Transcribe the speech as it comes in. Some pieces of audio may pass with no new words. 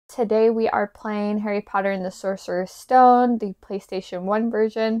Today we are playing Harry Potter and the Sorcerer's Stone, the PlayStation 1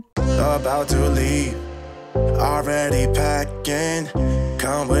 version. About to leave, already packing,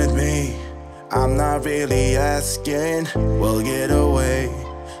 come with me, I'm not really asking, we'll get away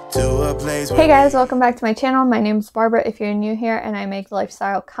to a place. Hey guys, welcome back to my channel. My name is Barbara if you're new here, and I make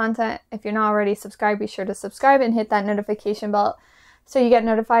lifestyle content. If you're not already subscribed, be sure to subscribe and hit that notification bell so you get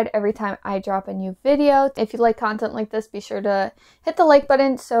notified every time I drop a new video. If you like content like this, be sure to hit the like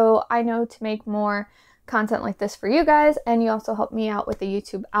button so I know to make more content like this for you guys, and you also help me out with the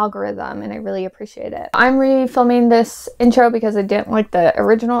YouTube algorithm, and I really appreciate it. I'm refilming this intro because I didn't like the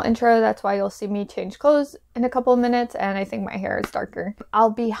original intro. That's why you'll see me change clothes in a couple of minutes, and I think my hair is darker. I'll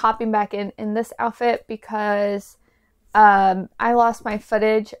be hopping back in this outfit because I lost my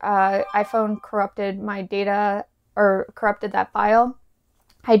footage. iPhone corrupted my data, or corrupted that file.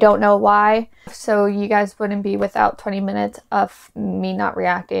 I don't know why. So you guys wouldn't be without 20 minutes of me not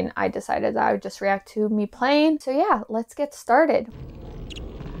reacting. I decided that I would just react to me playing. So yeah, let's get started.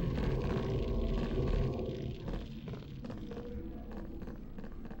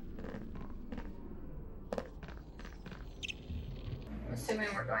 I'm assuming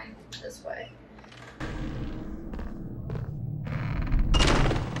we're going this way.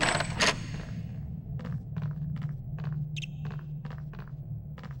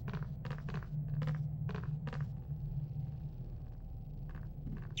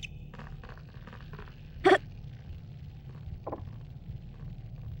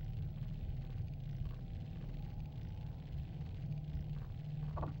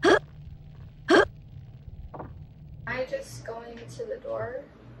 Am I just going to the door?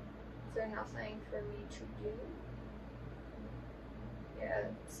 Is there nothing for me to do? Yeah,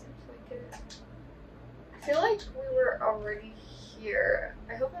 it seems like it. I feel like we were already here.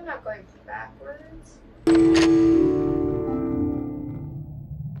 I hope I'm not going backwards.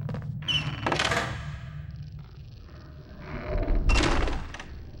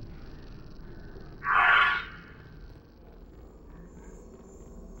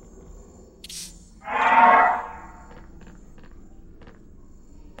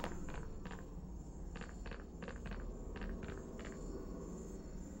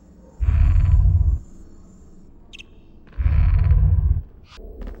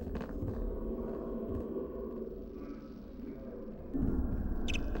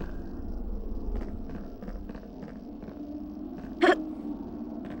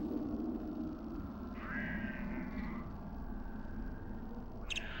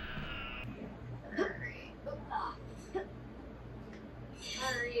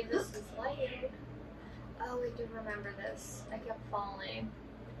 This is light. Oh, I do remember this. I kept falling.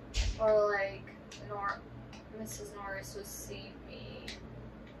 Or like, Mrs. Norris was seeing me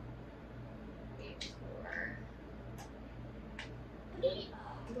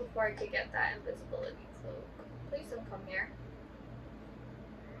before I could get that invisibility cloak. Please don't come here.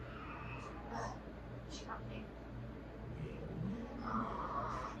 Oh, she got me.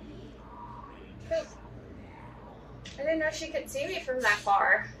 I didn't know she could see me from that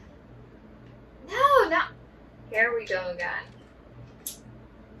far. No, no. Here we go again.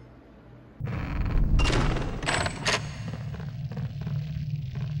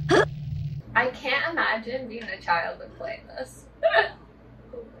 I can't imagine being a child and playing this.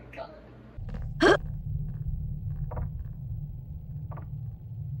 Oh my god.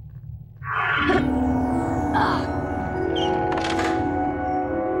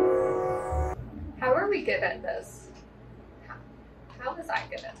 How are we good at this? How was I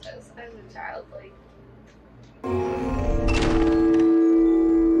good at this as a child? Like,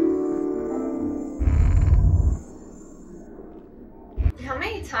 how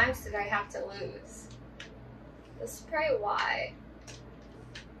many times did I have to lose? This is probably why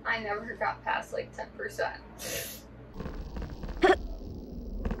I never got past like 10%.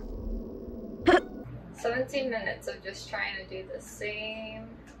 17 minutes of just trying to do the same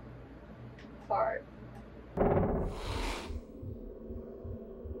part.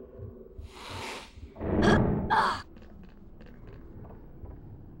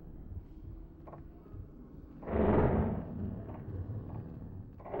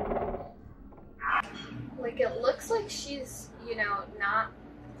 Like, it looks like she's, you know, not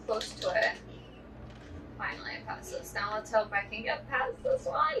close to it. Finally, I passed this. Now let's hope I can get past this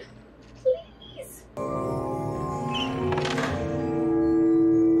one. Please. Oh,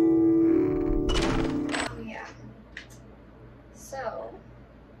 yeah. So, I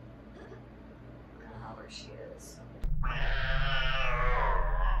don't know where she is.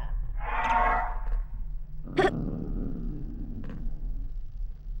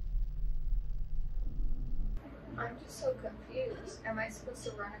 I'm just so confused. Am I supposed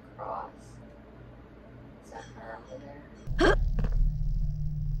to run across? Is that her over there?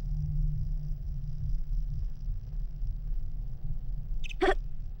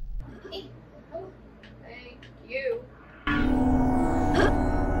 Oh, thank you.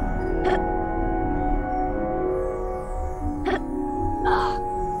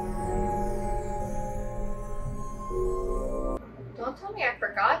 Don't tell me I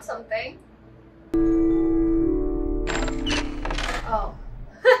forgot something. Oh.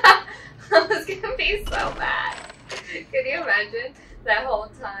 That was gonna be so bad. Can you imagine that whole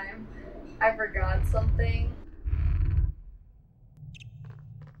time I forgot something?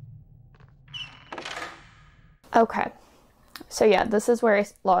 Okay. So yeah, this is where I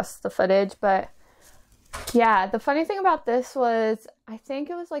lost the footage, but yeah, the funny thing about this was I think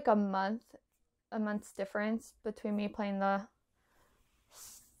it was like a month's difference between me playing the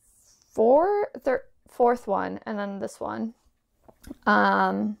fourth one and then this one.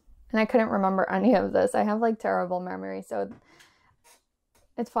 And I couldn't remember any of this. I have like terrible memory, so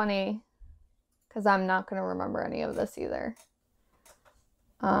it's funny because I'm not going to remember any of this either.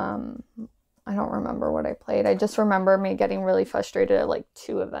 I don't remember what I played. I just remember me getting really frustrated at like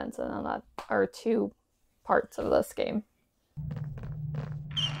 2 events and then that, or 2 parts of this game.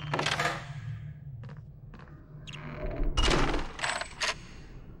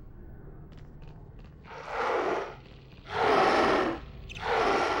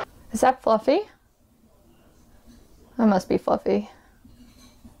 Is that Fluffy? That must be Fluffy.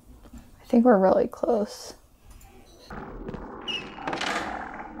 I think we're really close.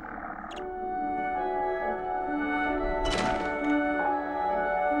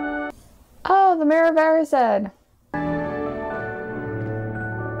 Oh, the Mirror of Erised.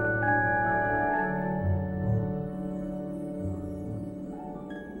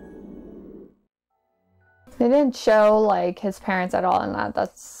 They didn't show like his parents at all in that.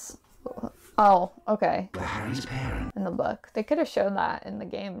 That's oh, okay. Harry's parent. In the book. They could have shown that in the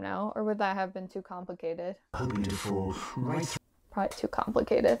game, no? Or would that have been too complicated? Hoping to fall right through. Probably too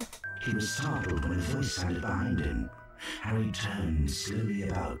complicated. He was startled when a voice sounded behind him. Harry turned slowly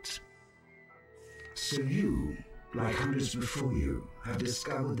about. So you, like hundreds before you, have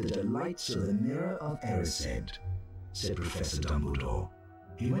discovered the delights of the Mirror of Erised, said Professor Dumbledore.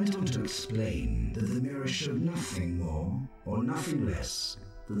 He went on to explain that the mirror showed nothing more or nothing less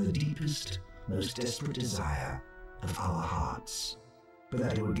than the deepest, most desperate desire of our hearts, but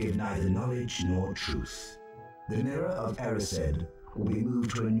that it would give neither knowledge nor truth. The Mirror of Erised will be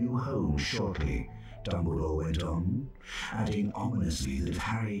moved to a new home shortly, Dumbledore went on, adding ominously that if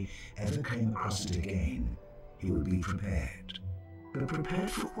Harry ever came across it again, he would be prepared. But prepared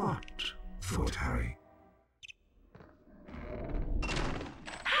for what? Thought Harry.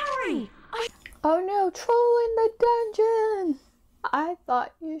 Harry! Oh no, troll in the dungeon! I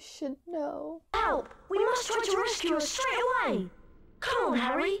thought you should know. Help! We must try to rescue her straight away! Come on,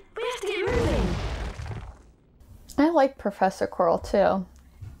 Harry! We have to get moving! I like Professor Quirrell too.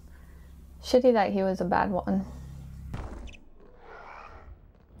 Shitty that he was a bad one.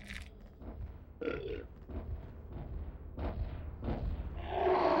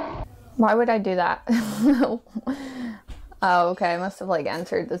 Why would I do that? Oh, okay. I must have like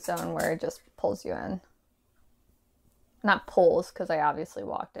entered the zone where it just pulls you in. Not pulls, because I obviously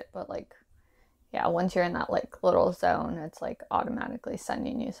walked it, but like, yeah, once you're in that like little zone, it's like automatically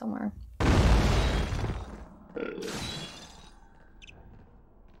sending you somewhere.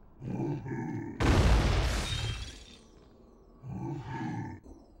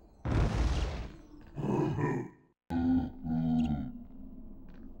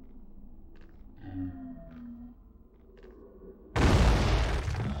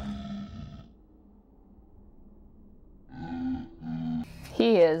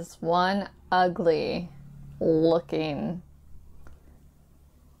 He is one ugly looking.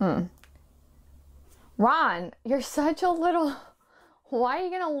 Ron, you're such a little... Why are you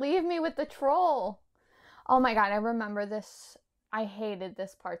gonna leave me with the troll? Oh my god, I remember this. I hated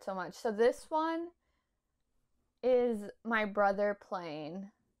this part so much. So this one is my brother playing.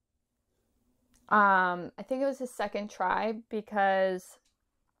 I think it was his second try because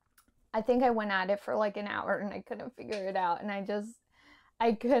I think I went at it for like an hour and I couldn't figure it out, and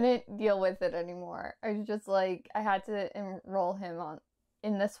I couldn't deal with it anymore. I was just like, I had to enroll him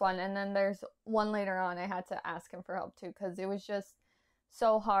in this one, and then there's one later on I had to ask him for help too because it was just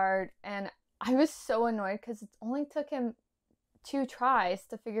so hard, and I was so annoyed because it only took him 2 tries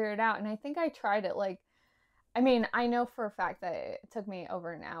to figure it out, and I think I tried it like, I mean, I know for a fact that it took me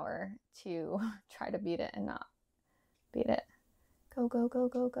over an hour to try to beat it and not beat it. Go, go, go,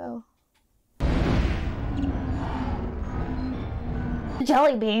 go, go.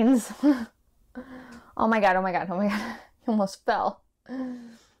 Jelly beans. Oh my god, oh my god, oh my god. He almost fell.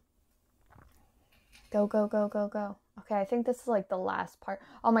 Go, go, go, go, go. Okay, I think this is like the last part.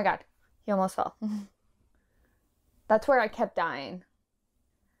 Oh my god, he almost fell. That's where I kept dying.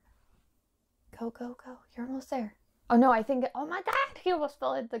 Go, go, go. You're almost there. Oh no, I think, oh my god, he almost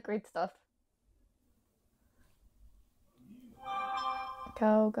fell into the great stuff.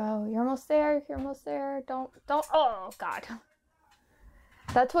 Go, go. You're almost there. You're almost there. Don't. Oh god.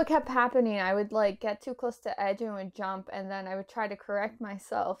 That's what kept happening. I would like get too close to the edge and would jump, and then I would try to correct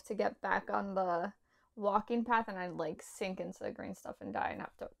myself to get back on the walking path, and I'd like sink into the green stuff and die and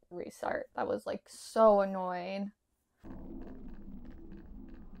have to restart. That was like so annoying.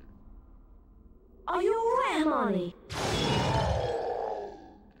 Are you alright, Hermione?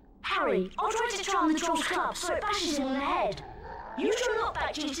 Harry, I'll try to charm the troll's club so it bashes him on the head. Use your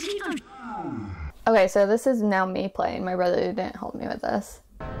knockback juice to keep them. Okay, so this is now me playing. My brother didn't help me with this.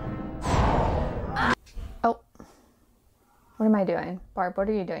 Oh. What am I doing? Barb, what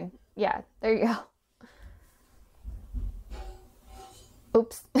are you doing? Yeah, there you go.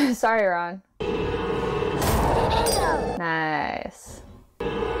 Oops. Sorry, Ron. Nice.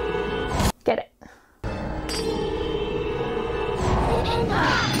 Get it.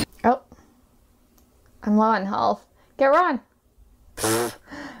 Oh. I'm low on health. Get Ron.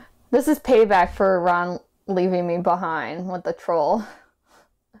 This is payback for Ron leaving me behind with the troll.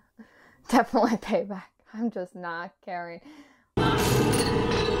 Definitely payback. I'm just not caring.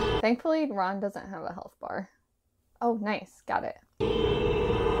 Thankfully, Ron doesn't have a health bar. Oh, nice. Got it.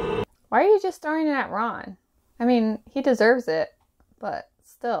 Why are you just throwing it at Ron? I mean, he deserves it, but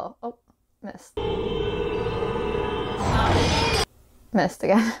still. Oh, missed. Missed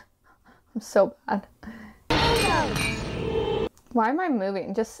again. I'm so bad. Why am I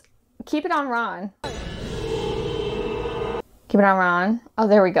moving? Just keep it on Ron. Keep it on Ron. Oh,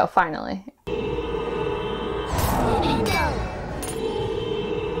 there we go. Finally.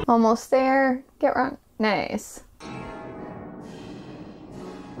 Almost there. Get Ron. Nice.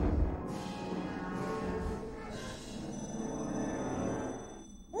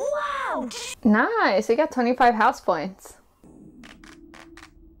 Wow! Nice. We got 25 house points.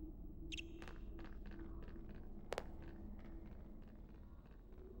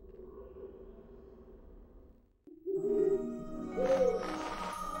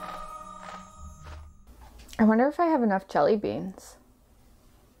 I wonder if I have enough jelly beans.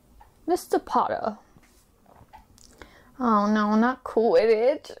 Mr. Potter. Oh no, not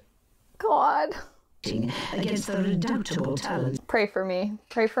Quidditch. God. Against the redoubtable talent Pray for me.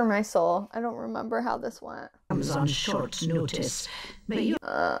 Pray for my soul. I don't remember how this went. comes on short notice. But you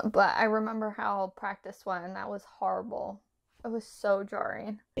But I remember how practice went, and that was horrible. It was so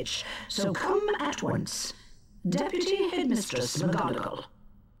jarring. so come at once. Deputy Headmistress McGonagall.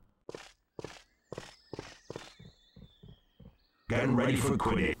 Getting ready for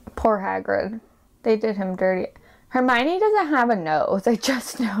Quidditch. Poor Hagrid. They did him dirty. Hermione doesn't have a nose. I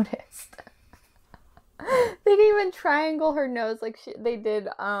just noticed. They didn't even triangle her nose like they did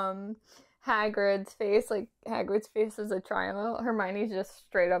Hagrid's face. Like Hagrid's face is a triangle. Hermione's just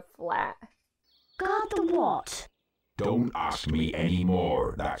straight up flat. Guard the what? Don't ask me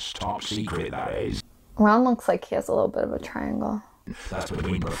anymore. That's top secret, that is. Ron looks like he has a little bit of a triangle. That's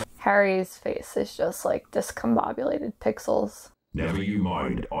between Harry's face is just like discombobulated pixels. Never you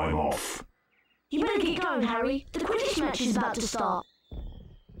mind, I'm off. You better get going, Harry. The Quidditch match is about to start.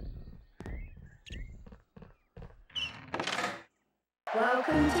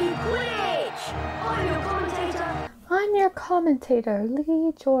 Welcome to Quidditch! I'm your commentator. I'm your commentator,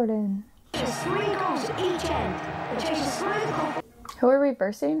 Lee Jordan. There's 3 goals at each end. The chasers throw the ball, Who are we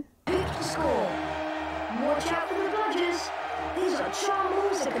versing? hoops to score. Watch out for the bludgers. These are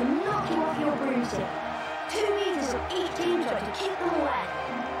charmals that can knock you off your broomstick. 2 leaders of each team try to kick them away.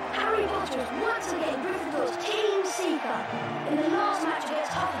 Harry Potter is once again Gryffindor's team seeker. In the last match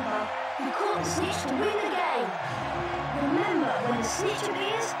against Hufflepuff, he caught the snitch to win the game. Remember, when the snitch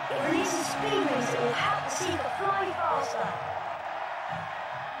appears, it releases speed rings that will help the seeker fly faster.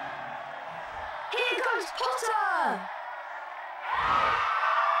 Here comes Potter!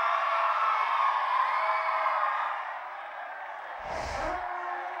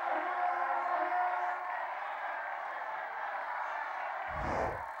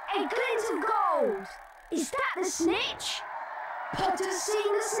 A glint of gold! Is that the snitch? Potter's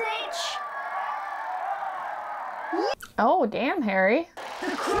seen the snitch! Oh, damn, Harry.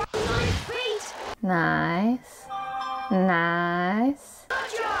 The crow 9 feet! Nice. Nice.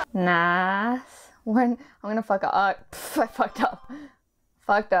 Nice. I'm gonna fuck up. I fucked up.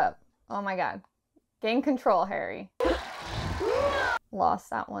 Fucked up. Oh my god. Gain control, Harry. lost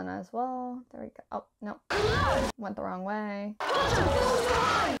that one as well. There we go. Oh, no. Went the wrong way.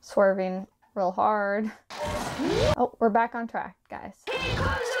 Swerving real hard. Oh, we're back on track, guys. Here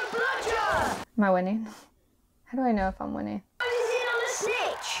comes a bludger! Am I winning? How do I know if I'm winning? He's in on the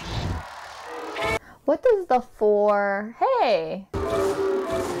snitch! What does the 4? Hey!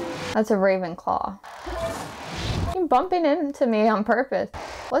 That's a Ravenclaw. You're bumping into me on purpose.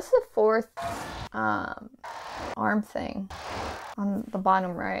 What's the 4th arm thing on the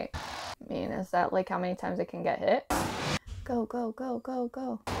bottom right? I mean, is that like how many times it can get hit? Go, go, go, go,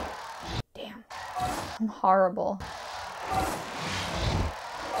 go. Damn. I'm horrible.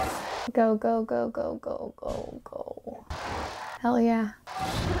 Go, go, go, go, go, go, go. Hell yeah.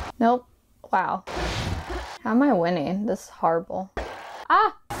 Nope. Wow. How am I winning? This is horrible.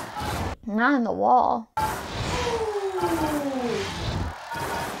 Ah! I'm not in the wall.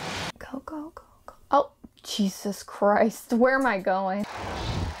 Go, go, go, go. Oh, Jesus Christ. Where am I going?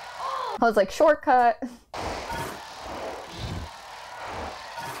 I was like, shortcut.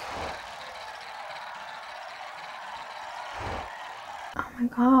 Oh my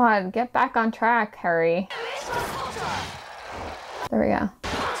God. Get back on track, Harry. There we go.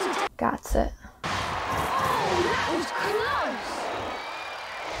 Got it.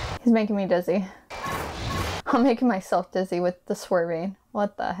 He's making me dizzy. I'm making myself dizzy with the swerving.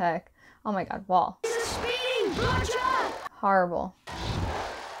 What the heck? Oh my God, wall. He's a speeding bludger! Horrible.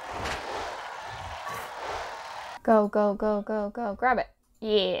 Go, go, go, go, go. Grab it.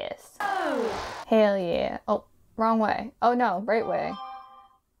 Yes. Oh. Hell yeah. Oh, wrong way. Oh no, right way.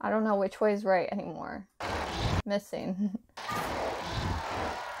 I don't know which way is right anymore. Missing.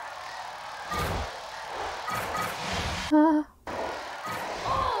 Oh,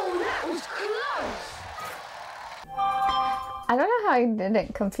 that was close! I don't know how I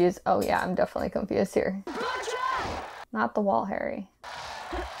didn't confuse. Oh yeah, I'm definitely confused here. Bludger! Not the wall, Harry.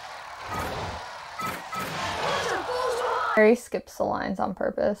 Bludger falls behind! Harry skips the lines on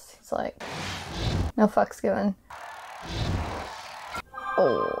purpose. He's like, no fucks given.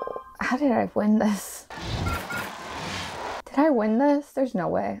 Oh, how did I win this? Did I win this? There's no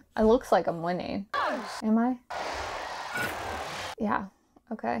way. It looks like I'm winning. Am I? Yeah.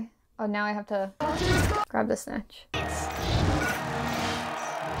 Okay. Oh, now I have to grab the snitch.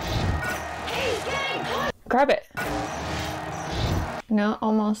 Grab it. No,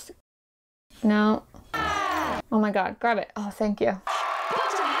 almost. No. Oh my God, grab it. Oh, thank you.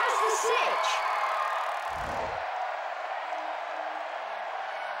 Potter has the snitch!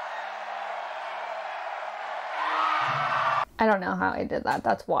 I don't know how I did that.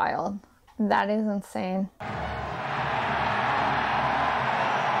 That's wild. That is insane.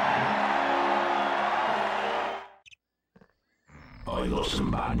 I got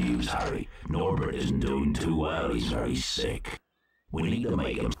some bad news, Harry. Norbert isn't doing too well. He's very sick. We need to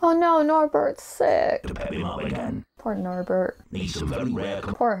make him Oh no, Norbert's sick. to pep him up again. Poor Norbert. Need some very rare.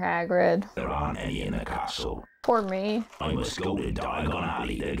 Poor Hagrid. There aren't any in the castle. Poor me. I must go to Diagon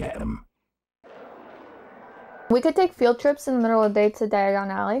Alley to get them. We could take field trips in the middle of the day to Diagon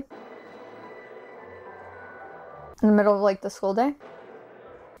Alley. In the middle of like the school day.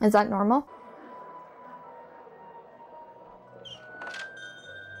 Is that normal?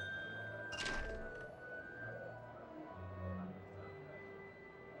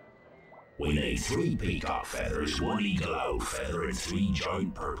 We need 3 peacock feathers, 1 eagle owl feather, and 3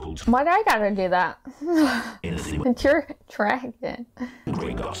 giant purple Why do I gotta do that? anything It's your dragon.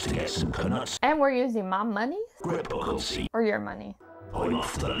 we got to get some peanuts, And we're using my money? grip buckle seed. Or your money? I'm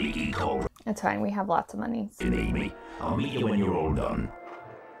off to the leaky cauldron. It's fine, we have lots of money. You need me. I'll meet you when you're all done.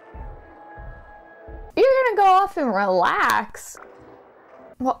 You're gonna go off and relax.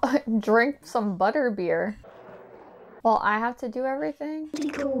 Well, drink some butter beer. Well, I have to do everything? The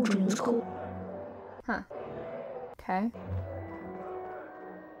cauldron's cool. Huh. Okay.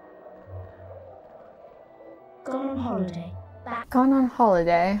 Gone on holiday. Back. Gone on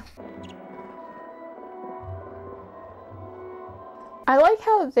holiday. I like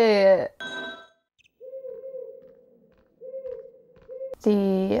how the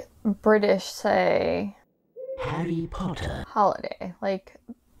British say Harry Potter, holiday. Like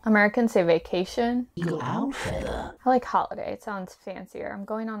Americans say vacation. eagle owl feather, I like holiday. It sounds fancier. I'm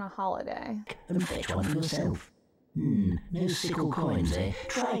going on a holiday. and fetch one for yourself. No sickle coins there.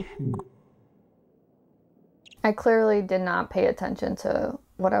 Try. I clearly did not pay attention to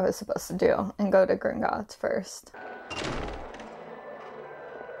what I was supposed to do and go to Gringotts first.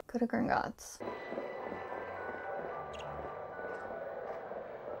 Go to Gringotts.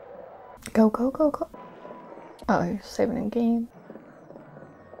 Go, go, go, go. Oh, you're saving in game.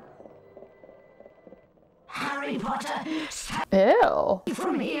 Harry Harry Potter, Ew.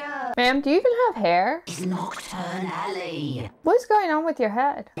 from here Ma'am, do you even have hair? is Nocturne Alley. What's going on with your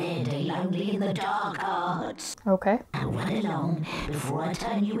head? Dead and lonely in the dark arts. Okay. Now run along before I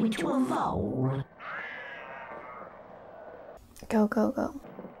turn you into a mole. Go, go, go.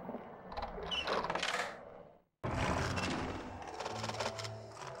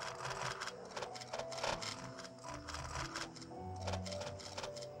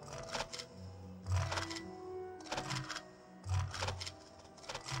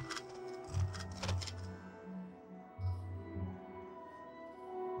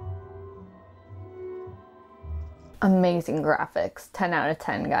 Amazing graphics. 10 out of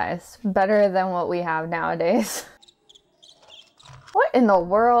 10, guys. Better than what we have nowadays. What in the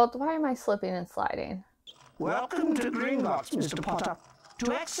world? Why am I slipping and sliding? Welcome to Gringotts, Mr. Potter.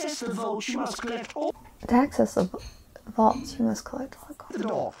 To access the vault, you must collect all To access the vaults, you must collect all the the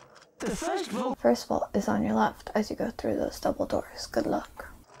door. The first vault. First vault is on your left as you go through those double doors. Good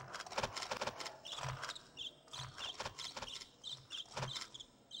luck.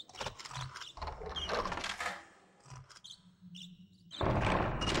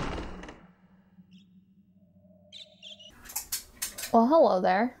 Well, hello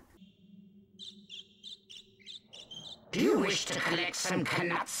there. Do you wish to collect some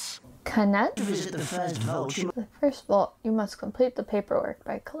knuts? Canet? Visit the first vault, you The first vault, you must complete the paperwork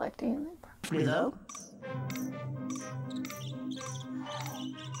by collecting the must though.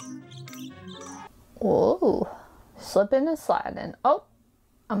 Whoa. Slipping and sliding. Oh,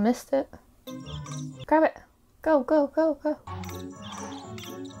 I missed it. Grab it. Go, go, go, go.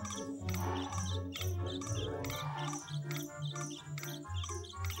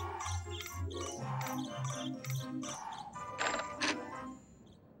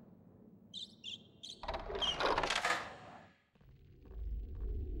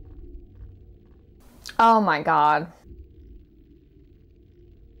 Oh my god.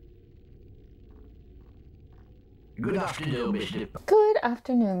 Good afternoon, Mr. Good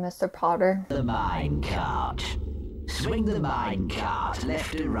afternoon, Mr. Potter. The mine cart. Swing the mine cart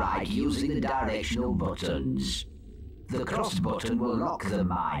left and right using the directional buttons. The cross button will lock the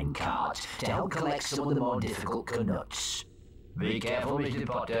mine cart to help collect some of the more difficult knuts. Be careful, Mr.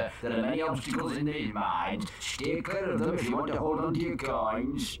 Potter. There are many obstacles in these mines. Stay clear of them if you want to hold on to your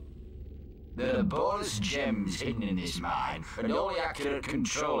coins. There are bonus gems hidden in this mine, and only accurate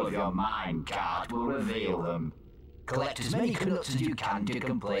control of your mine cart will reveal them. Collect as many knuts as you can to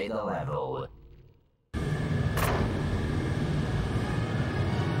complete the level.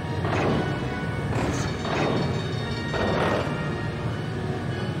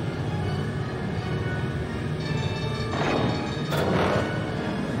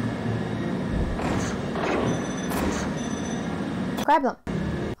 Grab them.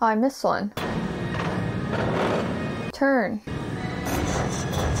 Oh, I missed one. Turn.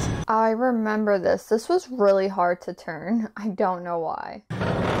 I remember this. This was really hard to turn. I don't know why.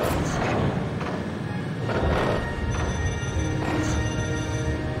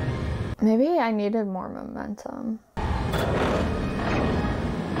 Maybe I needed more momentum.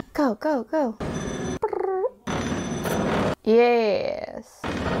 Go, go, go. Yes.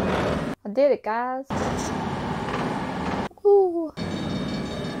 I did it, guys. Ooh.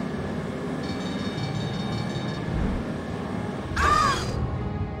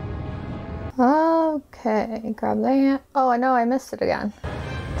 Okay, grab that. Oh, I know I missed it again.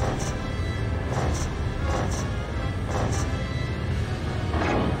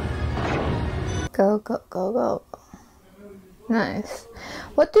 Go, go, go, go. Nice.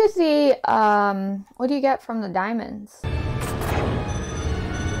 What does the, what do you get from the diamonds?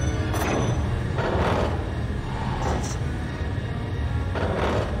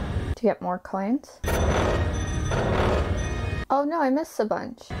 Do you get more coins? Oh no, I missed a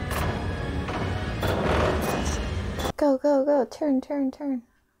bunch. Go, go, go. Turn, turn, turn.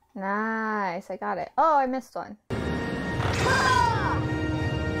 Nice, I got it. Oh, I missed one.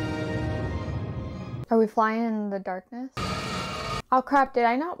 Are we flying in the darkness? Oh crap, did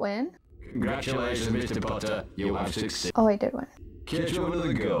I not win? Congratulations, Mr. Potter. You have succeeded. Oh, I did win. Catch over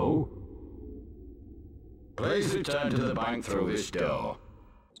the go. Please return to the bank through this door.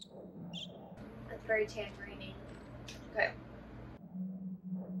 That's very tangerine-y. Okay.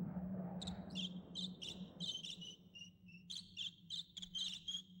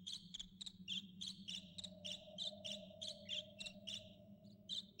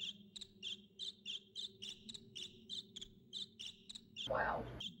 Wow.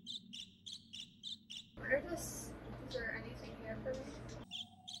 Is there anything here for me?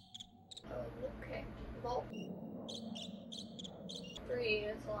 Oh, okay. Vault 3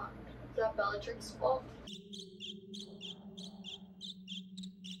 is locked. Is that Bellatrix's fault?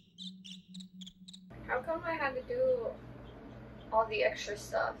 How come I had to do all the extra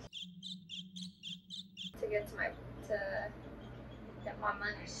stuff to get my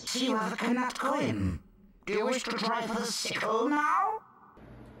money? See you have a cannot coin. Do you wish to try for the sickle now?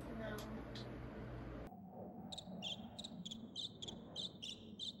 No.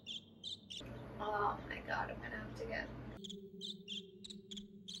 Oh my god, I'm gonna have to get...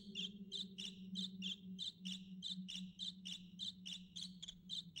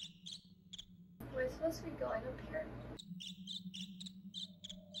 Am I supposed to be going up here?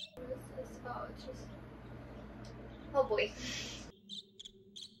 What is this? Oh, it's just... Oh boy.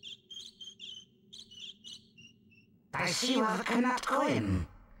 I see you have a cannot coin.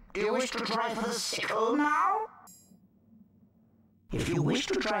 Do you wish to try for the sickle now? If you wish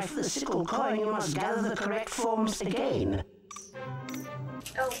to try for the sickle coin, you must gather the correct forms again.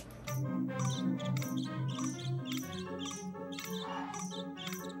 Oh.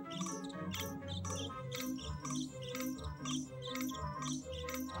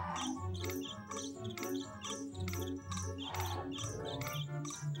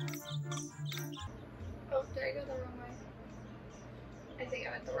 Oh, did I go the wrong way? I think I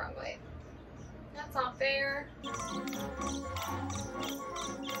went the wrong way. That's not fair.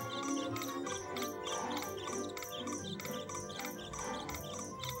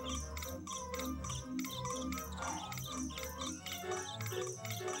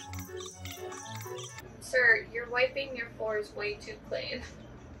 Sir, you're wiping your floors way too clean.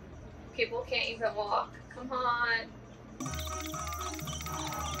 People can't even walk. Come on.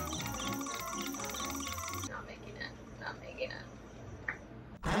 Not making it. Not making it.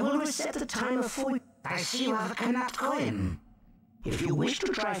 I will reset the timer for you. I see you have a cannot coin. If you wish to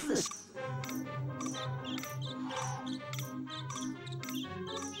try for this...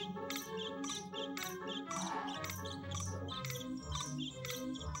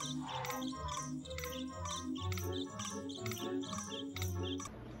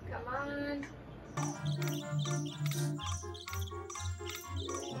 Come on.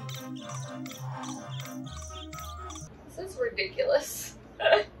 This is ridiculous.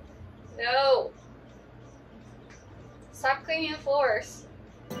 No. Stop cleaning the floors.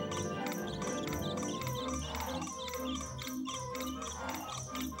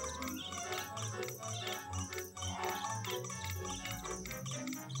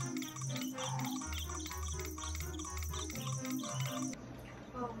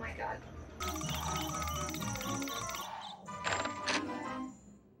 Oh my god.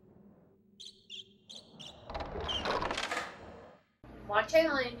 Watch, I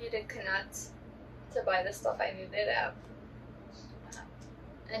only needed Canuts to buy the stuff I needed at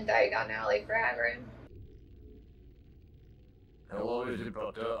and Diagon Alley for Hagrid. Hello, Lady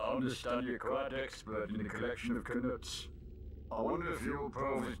Potter. I understand you're quite expert in the collection of Canuts. I wonder if your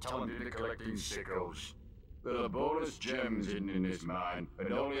prof is talented at collecting sickles. There are bonus gems hidden in this mine,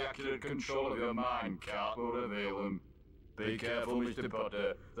 and only accurate control of your mine cart will reveal them. Be careful, Mr.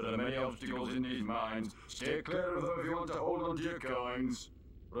 Potter. There are many obstacles in these mines. Stay clear of them if you want to hold on to your coins.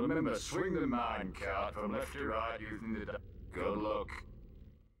 Remember, swing the mine cart from left to right using the... Good luck.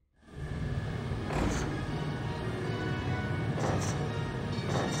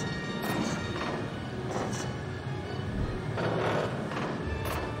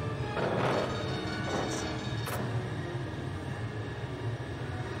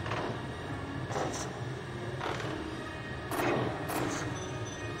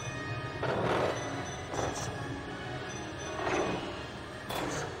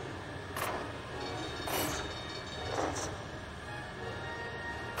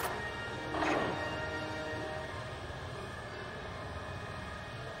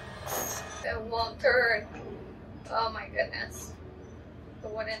 It won't turn. Oh my goodness. The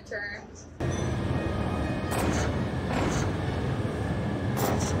wooden turn.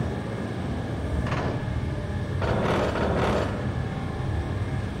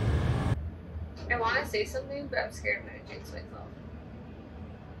 I want to say something, but I'm scared I'm going to jinx myself.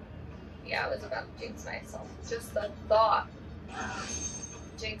 Yeah, I was about to jinx myself. Just the thought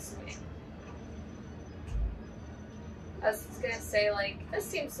jinxed me. I was just gonna say, like, this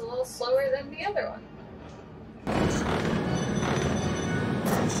seems a little slower than the other one. So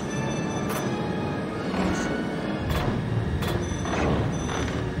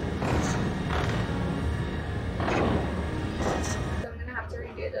I'm gonna have to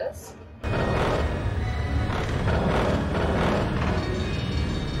redo this.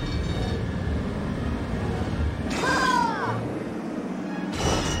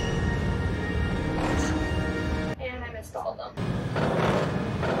 And I missed all of them.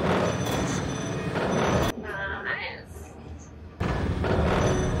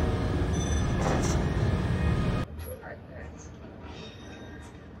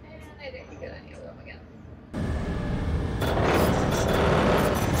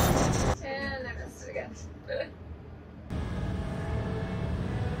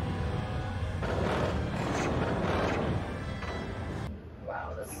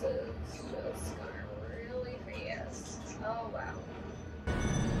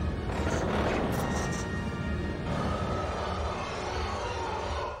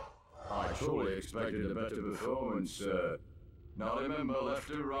 fully expected a better performance, sir. Now remember, left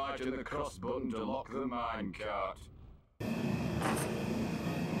and right and the cross button to lock the minecart.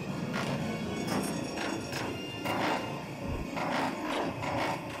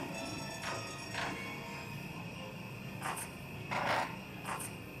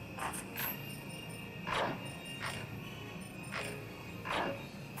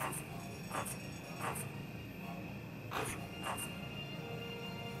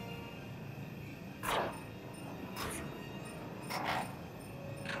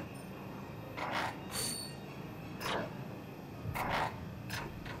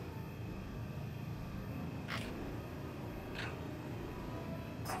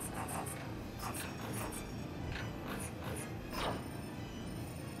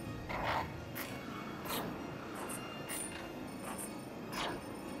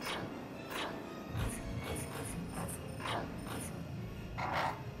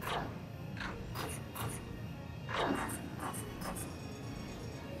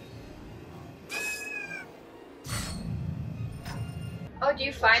 Oh, do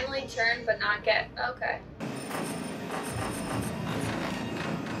you finally turn but not get... Okay.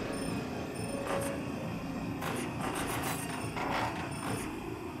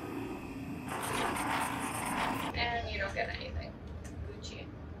 And you don't get anything. Gucci.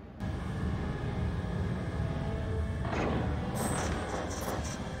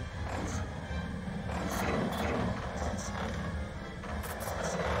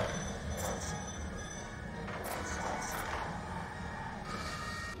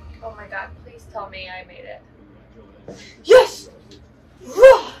 Oh my god, please tell me I made it. Yes!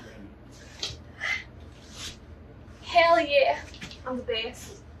 Hell yeah! I'm the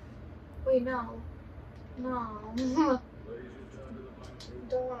best. Wait, no. No.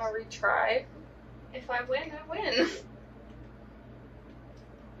 Don't want to retry. If I win, I win.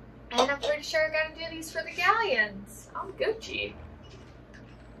 And I'm pretty sure I gotta do these for the galleons. I'm Gucci.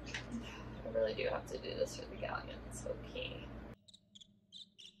 I really do have to do this for the galleons. Okay.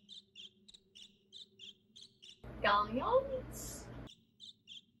 Galleons?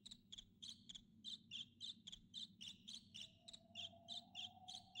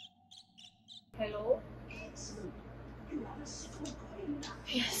 Hello? Excellent. You have a small coin now.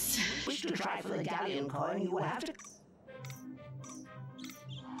 Yes. Wish to try for the galleon coin, you will have to...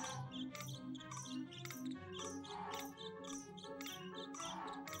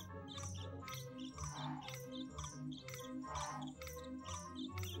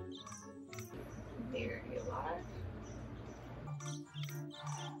 There you are.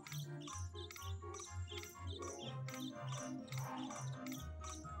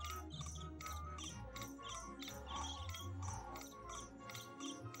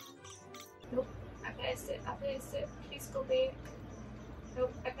 Nope, I passed it. I passed it. Please go back.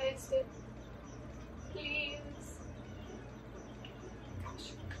 Nope, I passed it. Please.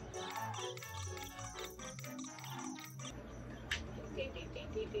 Gosh.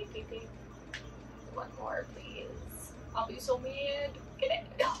 One more, please. I'll be so mad. Get it.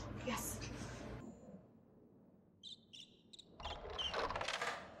 Oh, yes.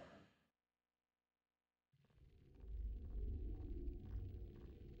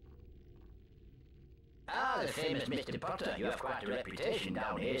 Ah, the famous Mr. Potter, you have quite a reputation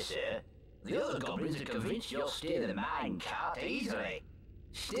down here, sir. The other goblins are convinced you'll steer the minecart easily.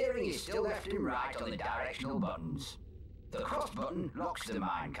 Steering is still left and right on the directional buttons. The cross button locks the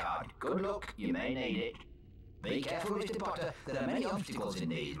minecart. Good luck, you may need it. Be careful, Mr. Potter, there are many obstacles in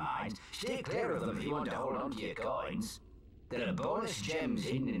these mines. Stay clear of them if you want to hold on to your coins. There are bonus gems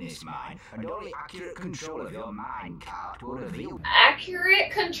hidden in this mine, and only accurate control of your minecart will reveal them.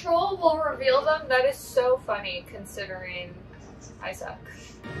 Accurate control will reveal them? That is so funny considering I suck.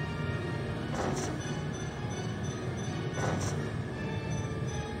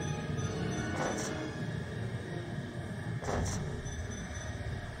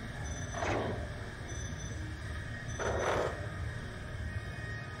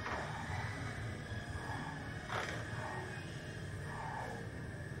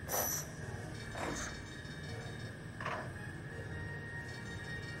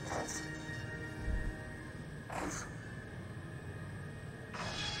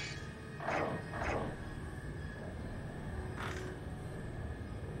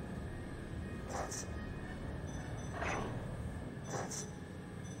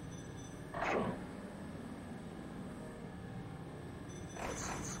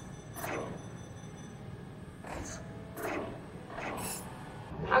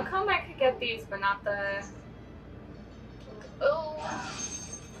 How come I could get these but not the... Oh!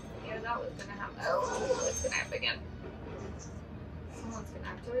 Yeah, that was gonna happen. Oh, it's gonna happen again. Someone's gonna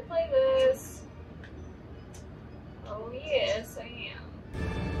have to replay this. Oh yes, I am.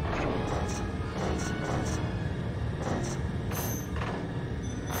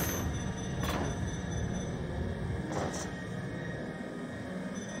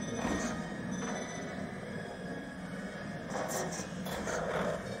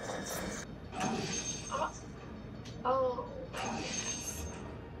 Oh, yes.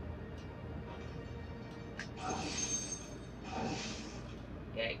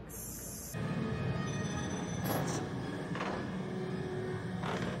 Yikes.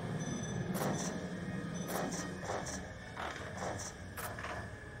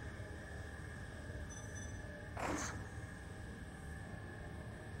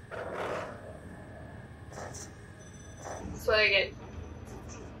 That's what I get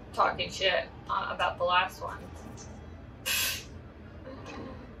talking shit about the last one.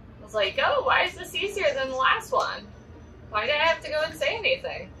 I was like, oh, why is this easier than the last one? Why did I have to go and say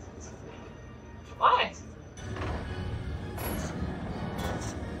anything? Why?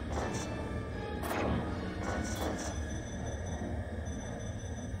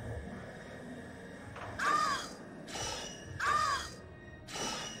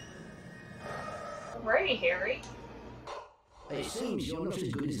 Alrighty, Harry. It seems you're not as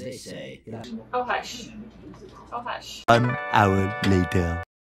good as they say. Oh, hush. Oh, hush. 1 hour later.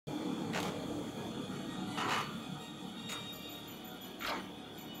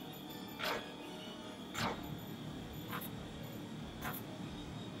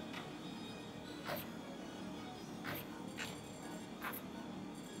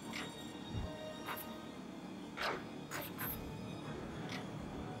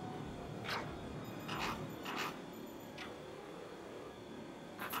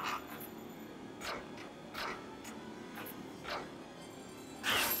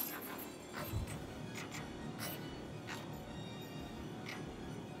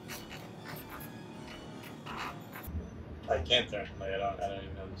 I can't turn play it on. I don't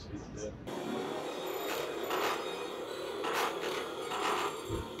even know the speed to do it.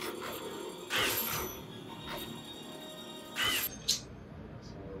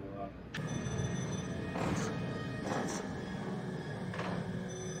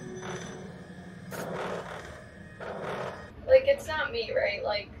 Like, it's not me, right?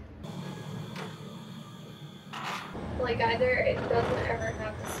 Like either it doesn't ever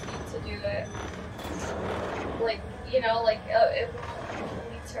have the speed to do it. Like, you know, like it won't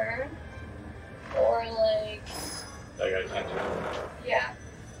really turn. Or like... Like I can't turn it. Yeah.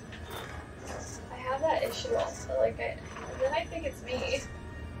 I have that issue also. Like, then I think it's me.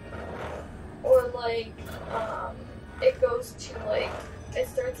 Or like, it goes to like, it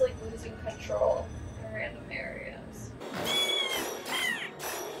starts like losing control in random areas.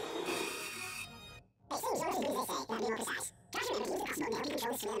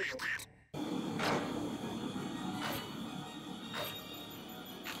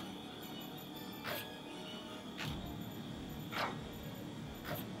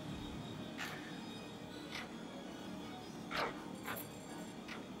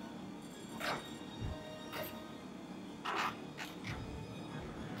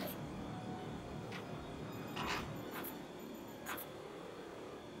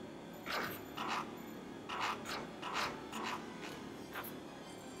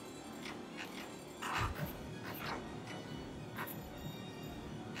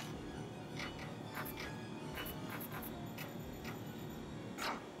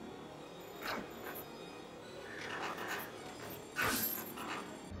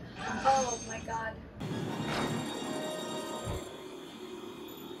 Oh my god.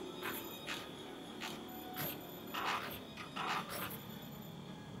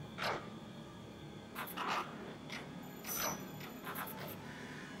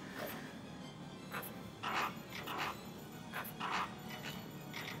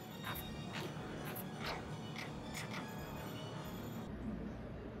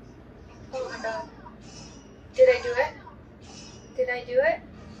 Oh my god. Did I do it? Did I do it?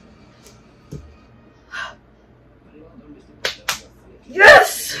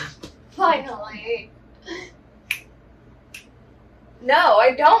 Yes! Finally! No,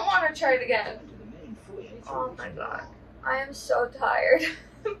 I don't want to try it again. Oh my god. I am so tired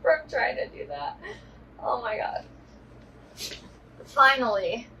from trying to do that. Oh my god.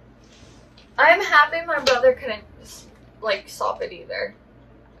 Finally. I'm happy my brother couldn't, like, stop it either.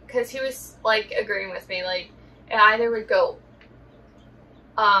 Because he was, like, agreeing with me. Like, it either would go,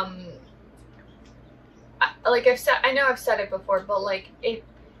 like I know I've said it before, but like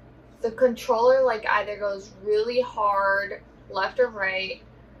the controller like either goes really hard left or right,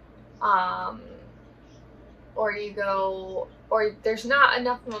 or you go or there's not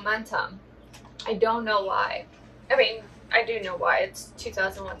enough momentum. I don't know why. I mean, I do know why. It's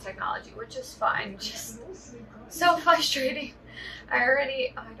 2001 technology, which is fine. Just so frustrating. I don't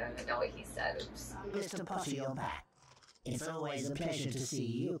even know what he said. Oops. Mr. Potter, you're back. It's always a pleasure to see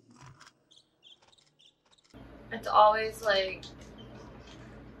you. It's always like,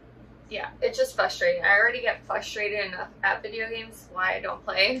 yeah, it's just frustrating. I already get frustrated enough at video games. Why I don't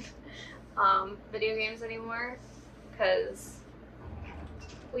play video games anymore, because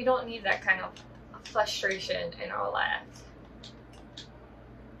we don't need that kind of frustration in our lives.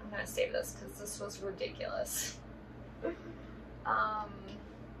 I'm gonna save this because this was ridiculous.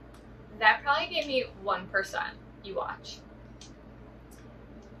 That probably gave me 1%. You watch.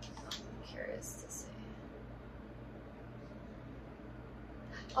 I'm curious to see.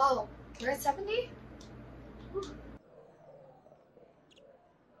 Oh, we're at 70? Whew.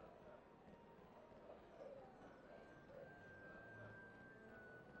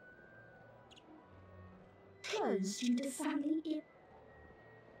 Closed into family.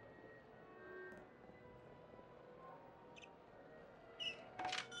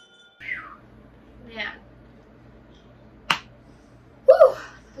 Man. Whew.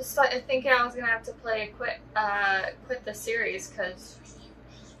 Just thinking I was gonna have to quit the series because.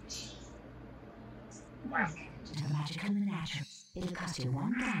 Welcome to the magical menagerie. It'll cost you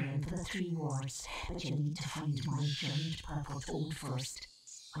 1 galleon for the 3 wars, but you'll need to find my giant purple toad first.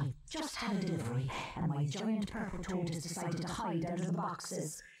 I've just had a delivery, and my giant purple toad has decided to hide under the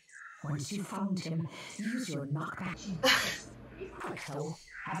boxes. Once you've found him, use your knockback. Quick though,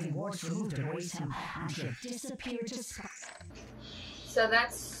 having wards removed annoys him, and he'll disappear to spot. So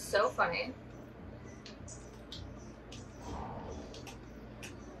that's so funny.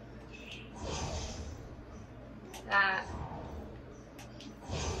 That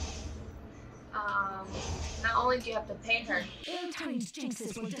not only do you have to pay her. Ill-timed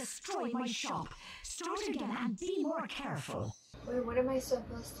jinxes will destroy my shop. Start again and be more careful. Wait, what am I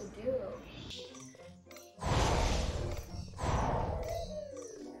supposed to do?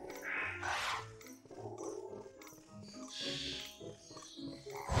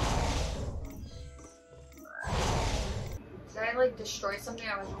 Did I like destroy something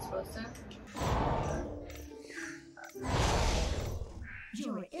I wasn't supposed to?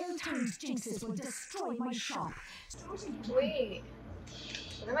 Your ill-timed jinxes will destroy my shop. Wait.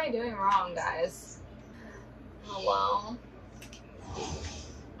 What am I doing wrong, guys? Hello?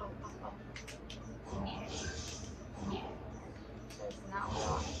 Oh. That's not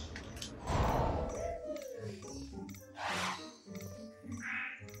wrong.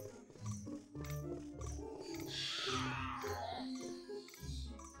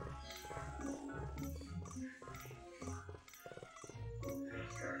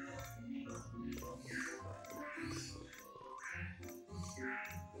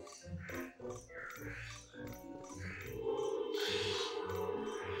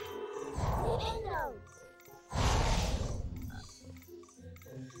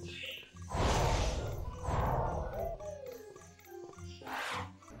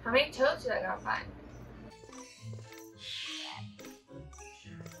 How many toads did I gotta find?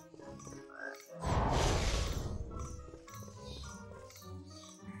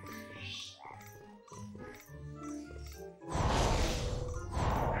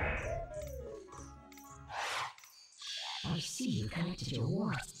 I see you collected your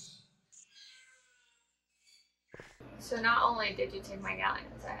wards. So not only did you take my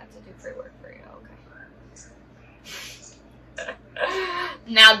galleons, I had to do free work for you, okay.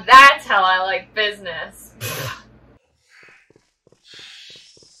 Now that's how I like business.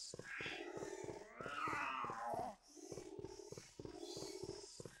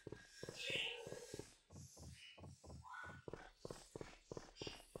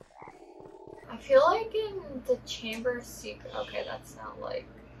 I feel like in the Chamber of Secrets, okay, that's not like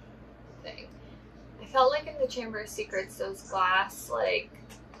a thing. I felt like in the Chamber of Secrets, those glass, like,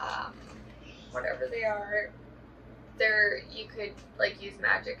 whatever they are, you could like use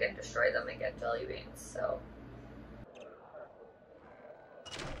magic and destroy them and get jelly beans, so.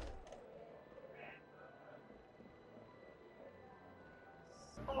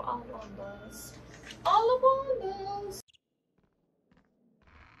 Oh, all wonders. All wonders.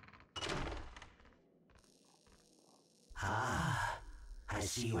 Ah, I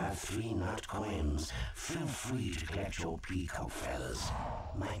see you have 3 nut coins. Feel free to collect your peacock feathers.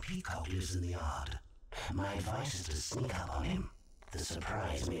 My peacock lives in the yard. My advice is to sneak up on him. The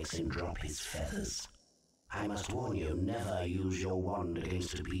surprise makes him drop his feathers. I must warn you, never use your wand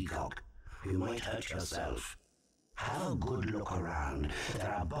against a peacock. You might hurt yourself. Have a good look around. There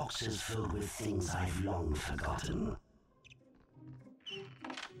are boxes filled with things I've long forgotten.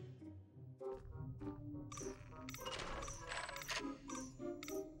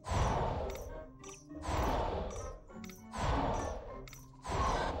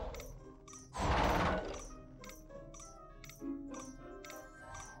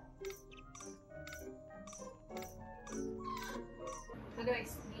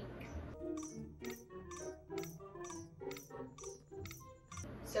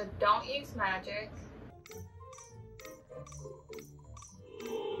 So don't use magic.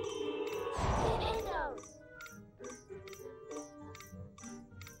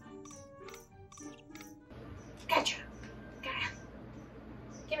 Gotcha. Got him.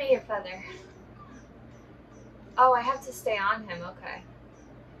 Give me your feather. Oh, I have to stay on him. Okay.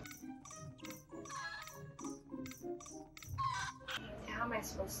 How am I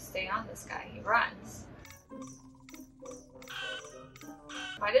supposed to stay on this guy? He runs.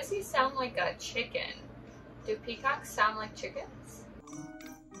 Why does he sound like a chicken? Do peacocks sound like chickens?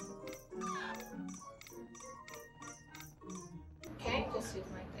 Okay, just use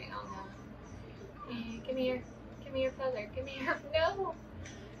my thing on him. Give me your feather. Give me your, no!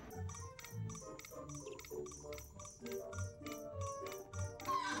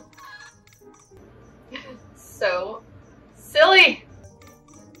 So silly!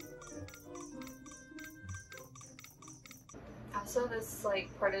 Also, this like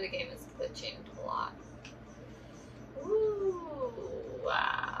part of the game is glitching a lot. Ooh,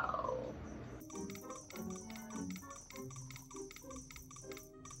 wow.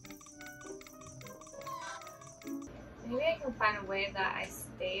 Maybe I can find a way that I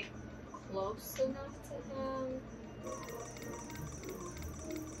stay close enough to him.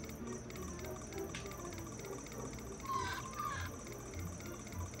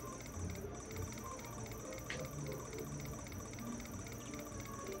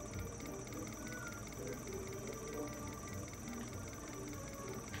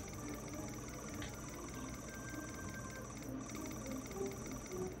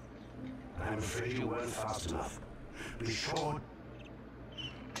 I'm afraid you weren't fast enough. Be sure.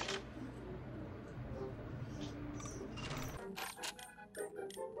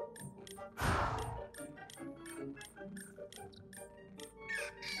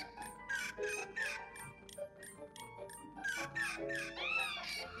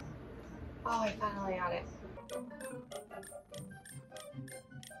 Oh, I finally got it.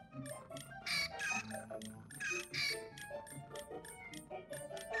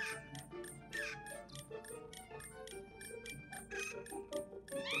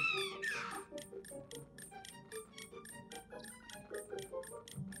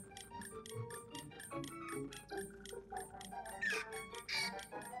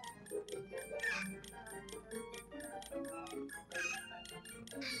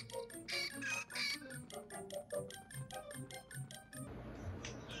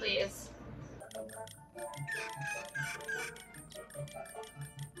 Please.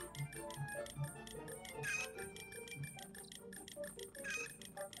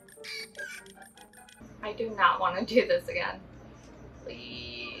 I do not want to do this again.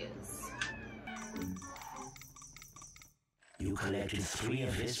 Please. You collected 3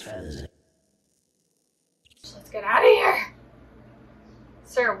 of his feathers. Let's get out of here.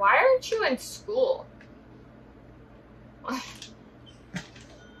 Sir, why aren't you in school?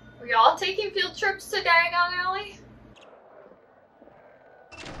 Were y'all taking field trips to Diagon Alley?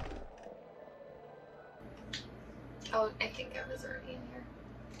 Oh, I think I was already in here.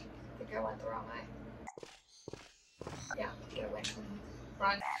 I think I went the wrong way. Yeah, get away from me.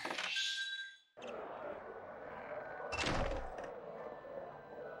 Run.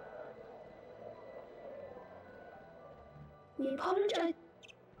 We apologize.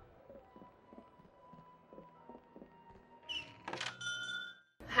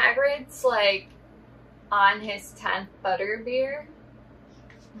 Hagrid's like on his 10th butterbeer.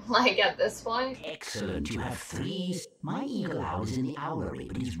 Like at this point. Excellent, you have 3. My eagle owl is in the owlery,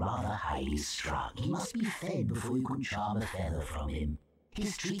 but he's rather highly strung. He must be fed before you can charm a feather from him.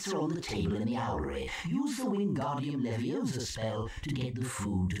 His treats are on the table in the owlery. Use the Wingardium Leviosa spell to get the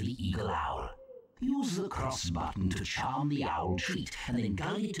food to the eagle owl. Use the cross button to charm the owl treat, and then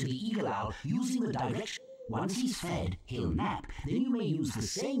guide it to the eagle owl using the direction. Once he's fed, he'll nap. Then you may use the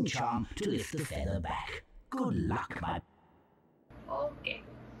same charm to lift the feather back. Good luck, my... Okay.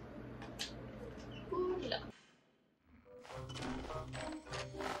 Good luck.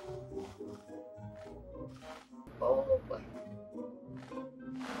 Oh boy.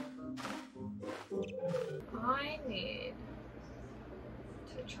 I need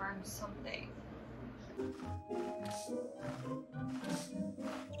to charm something.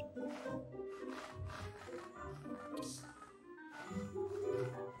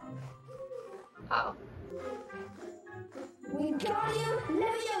 Oh. Wingardium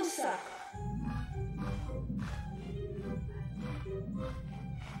Leviosa.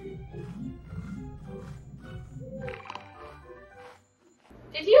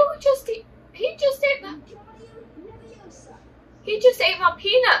 Did you just eat? He just ate my... He just ate my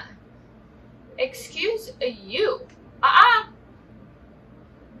peanut. Excuse you.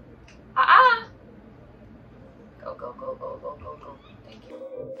 Ah! Go, go, go, go, go, go, go. Thank you.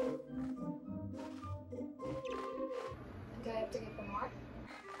 Do I have to give them more?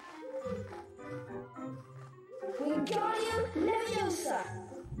 Wingardium Leviosa!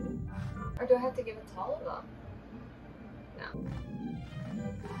 Or do I have to give it to all of them? No.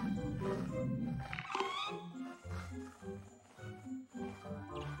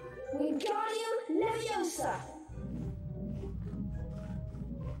 Wingardium Leviosa!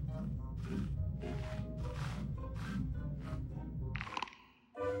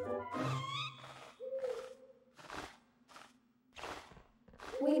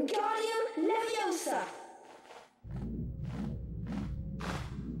 Wingardium Leviosa!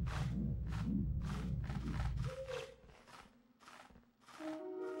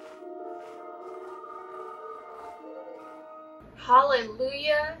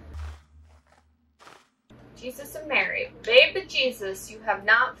 Hallelujah. Jesus and Mary, babe Jesus, you have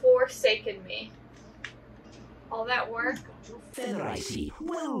not forsaken me. All that work. Feather, I see.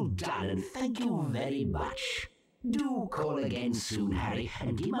 Well done, and thank you very much. Do call again soon, Harry,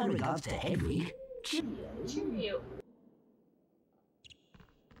 and give my regards to Hedwig. Cheerio.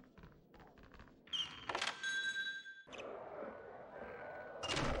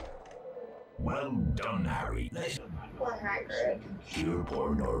 Well done, Harry. Poor Hagrid. Cure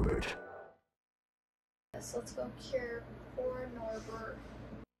poor Norbert. Yes, let's go cure poor Norbert.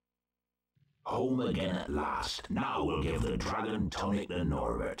 Home again at last. Now we'll give the dragon tonic to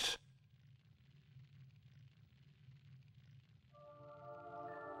Norbert.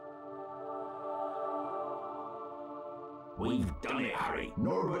 We've done it, Harry.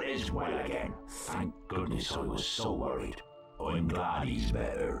 Norbert is well again. Thank goodness, I was so worried. I'm glad he's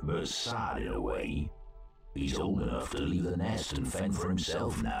better, but sad in a way. He's old enough to leave the nest and fend for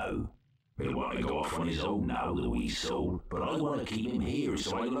himself now. He'll want to go off on his own now, the wee soul, but I want to keep him here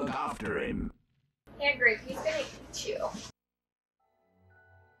so I look after him. Hagrid, he's gonna eat you.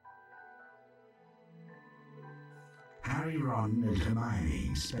 Harry, Ron, and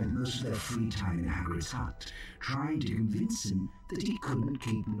Hermione spent most of their free time in Hagrid's hut, trying to convince him that he couldn't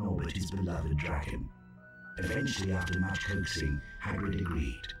keep Norbert, his beloved dragon. Eventually, after much coaxing, Hagrid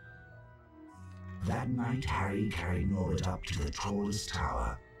agreed. That night, Harry carried Norbert up to the tallest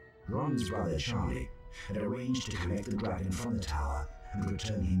tower. Ron's brother, Charlie, had arranged to collect the dragon from the tower and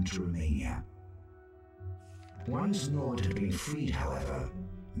return him to Romania. Once Norbert had been freed, however,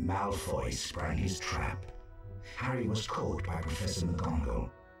 Malfoy sprang his trap. Harry was caught by Professor McGonagall.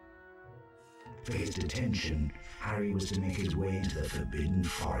 For his detention, Harry was to make his way into the Forbidden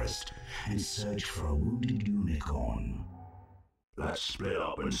Forest and search for a wounded unicorn. Let's split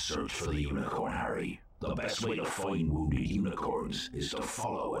up and search for the unicorn, Harry. The best way to find wounded unicorns is to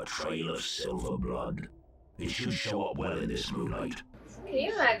follow a trail of silver blood. It should show up well in this moonlight. Can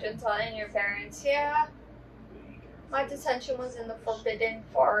you imagine telling your parents, yeah, my detention was in the Forbidden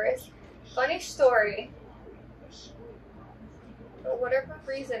Forest? Funny story. For whatever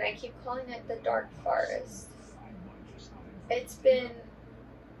reason, I keep calling it the Dark Forest. It's been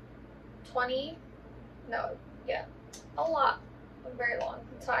a very long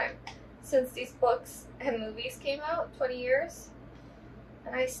time since these books and movies came out, 20 years.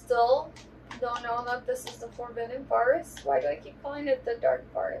 And I still don't know that this is the Forbidden Forest. Why do I keep calling it the Dark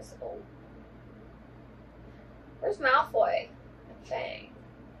Forest? Oh. Where's Malfoy and Fang?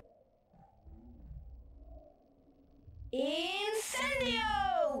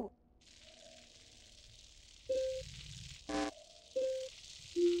 Incendio!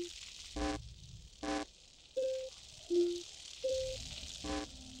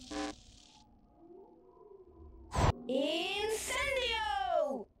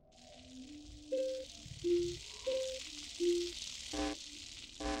 Incendio!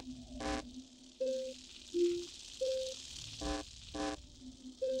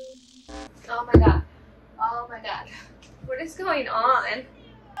 Oh my god. Oh my god. What is going on?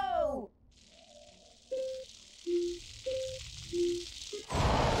 Oh!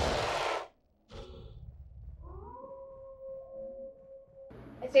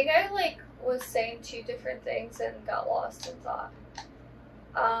 I think I was saying two different things and got lost in thought.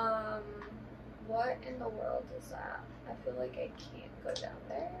 What in the world is that? I feel like I can't go down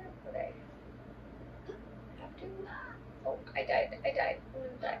there, but I have to. Oh, I died. I'm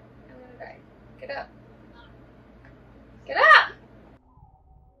gonna die. Get up. Get up!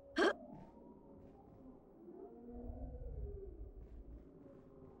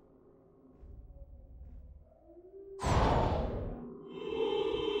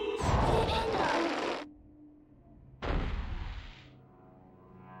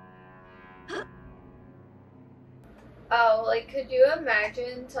 Oh, No, like, could you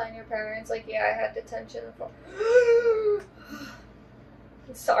imagine telling your parents, like, yeah, I had detention for...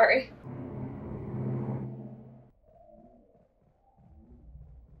 Sorry.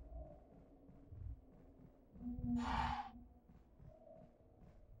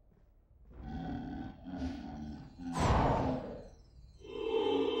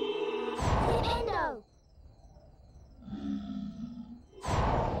 Endo!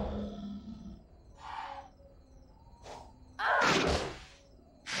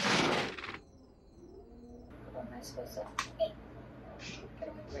 What am I supposed to... Hey! Get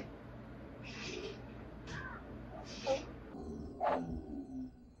away from me. Oh.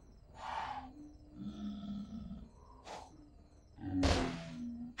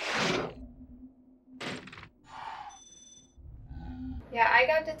 Yeah, I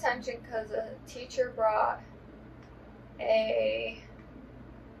got detention because a teacher brought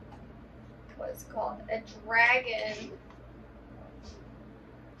what's it called? A dragon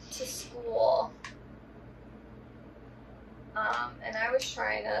to school. And I was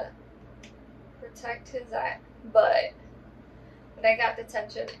trying to protect his butt, but I got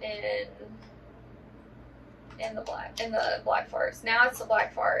detention in the Black Forest. Now it's the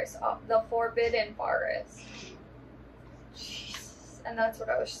Black Forest, the Forbidden Forest. Jesus. And that's what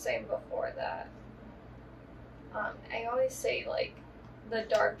I was saying before that. I always say like the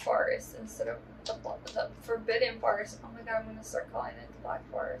Dark Forest instead of the Forbidden Forest. Oh my god, I'm gonna start calling it the Black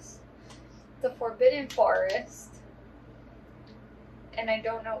Forest. The Forbidden Forest. And I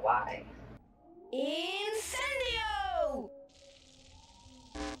don't know why. Incendio!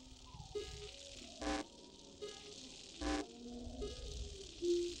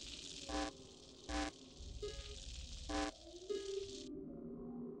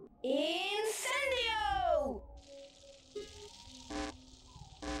 Incendio!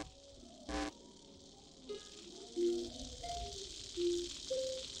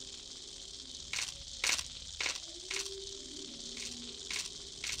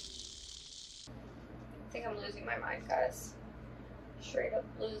 I think I'm losing my mind, guys. Straight up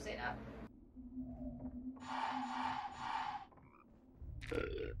losing it.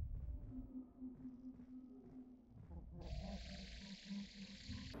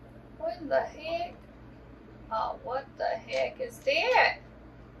 What the heck? Oh, what the heck is that?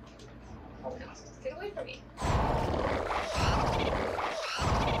 Oh no, get away from me.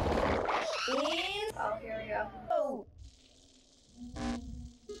 Oh, here we go. Oh.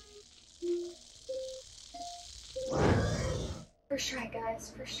 First try,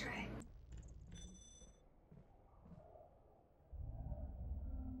 guys, first try.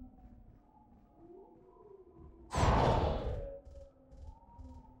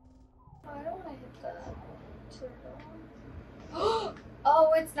 I don't want to hit the turtle.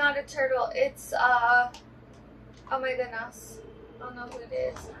 Oh, it's not a turtle. It's, oh my goodness. I don't know who it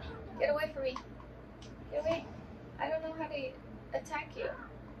is. Get away from me. Get away. I don't know how to attack you.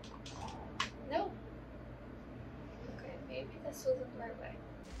 No. Okay, maybe this wasn't the right way.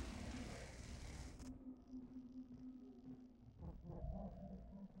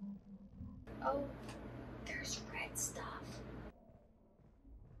 Oh, there's red stuff.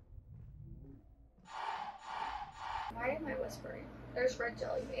 Why am I whispering? There's red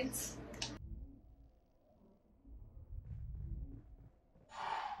jelly beans.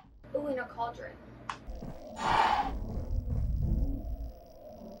 Ooh, in a cauldron.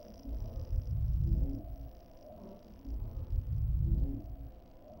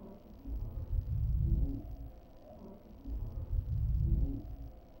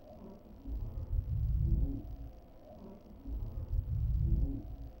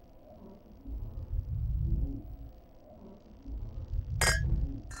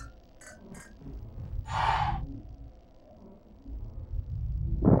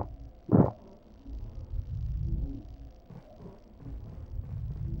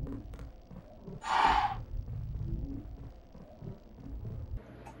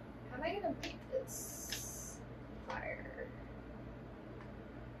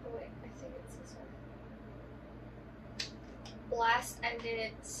 Blast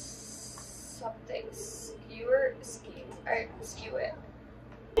ended something. Skewer? Alright, skew it.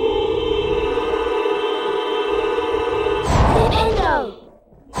 Endo!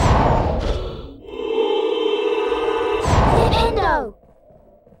 Endo!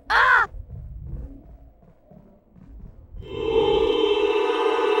 Ah!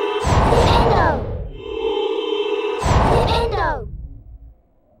 Endo! Endo!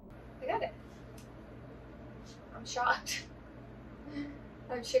 I got it. I'm shocked.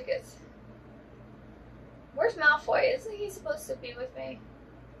 I'm shook as. Where's Malfoy? Isn't he supposed to be with me?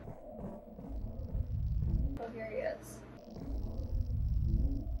 Oh, here he is.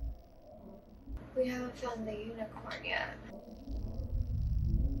 We haven't found the unicorn yet.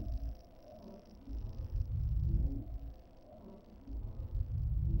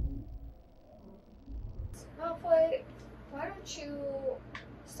 Halfway, why don't you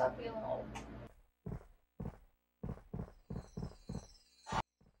stop being a little...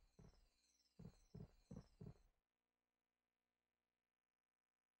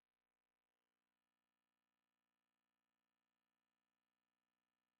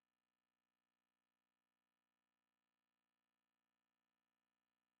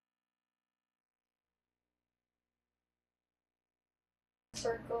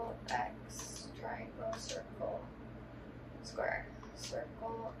 Circle, X, triangle, circle, square,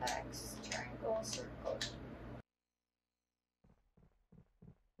 circle, X, triangle, circle.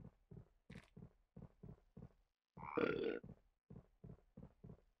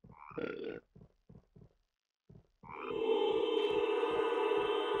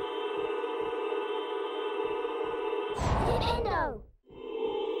 Nintendo!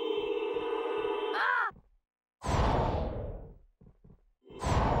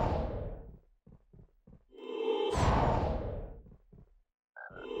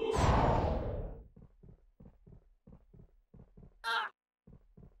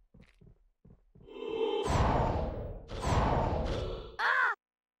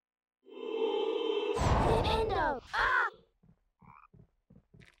 Nintendo!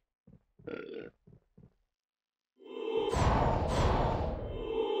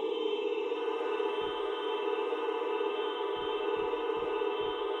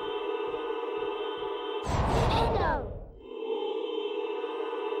 Nintendo! Nintendo!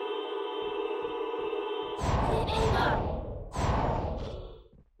 Nintendo!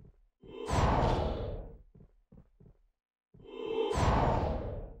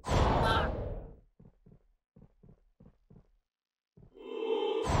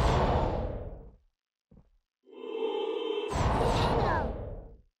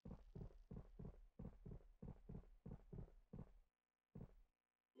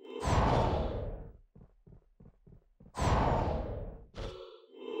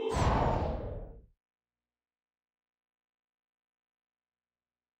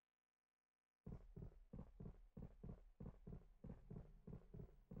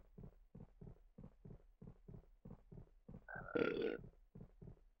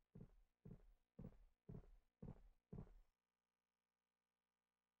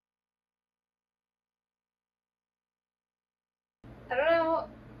 I don't know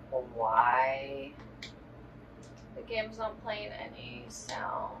why the game's not playing any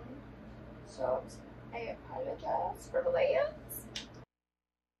sound, so I apologize for the layouts.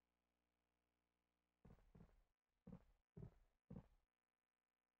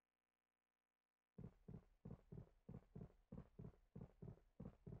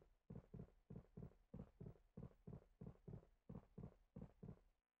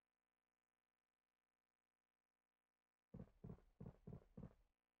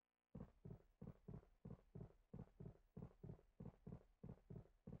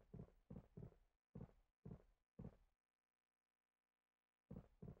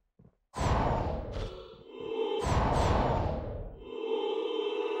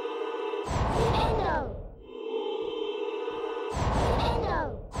 Nintendo! Nintendo!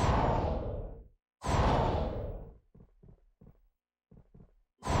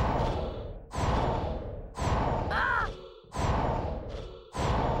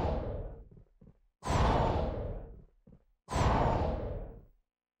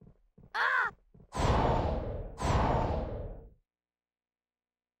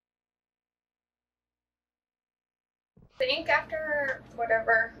 I think after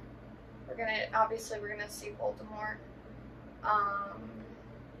whatever, we're gonna see Voldemort.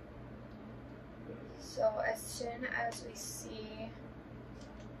 So as soon as we see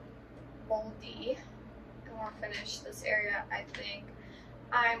Voldy and we'll finish this area, I think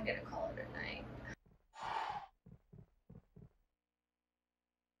I'm gonna call it a night.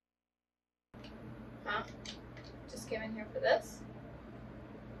 Huh? Just came in here for this?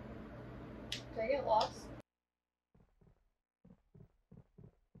 Did I get lost?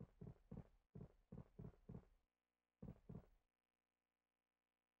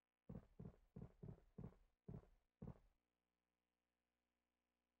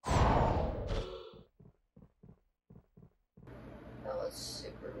 That was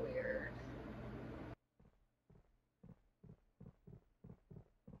super weird.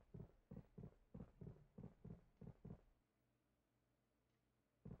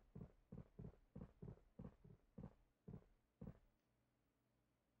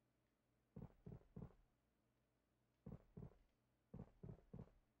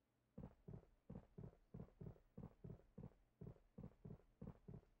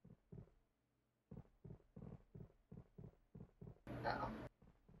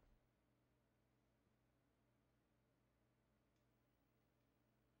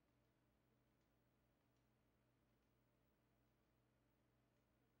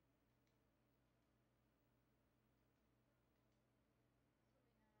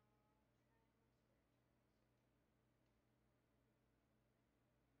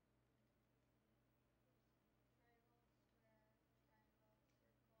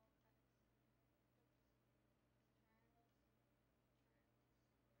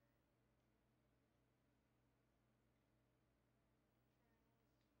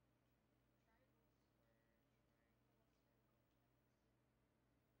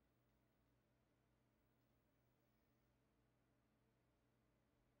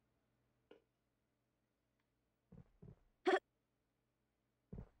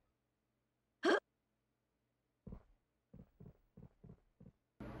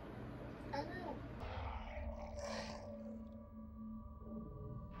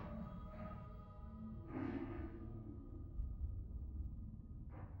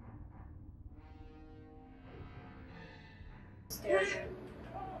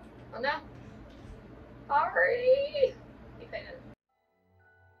 Oh no. Hurry! He fainted.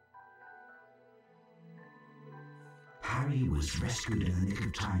 Harry was rescued in the nick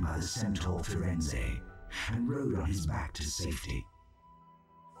of time by the centaur Firenze and rode on his back to safety.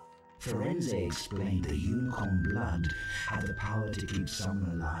 Firenze explained that unicorn blood had the power to keep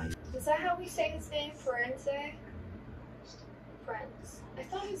someone alive. Is that how we say his name? Firenze? Friends. I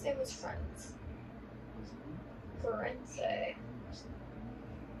thought his name was Friends. Firenze.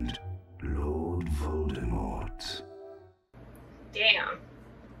 Lord Voldemort. Damn.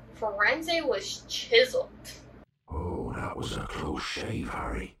 Firenze was chiseled. Oh, that was a close shave,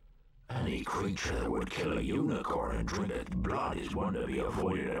 Harry. Any creature that would kill a unicorn and drink its blood is one to be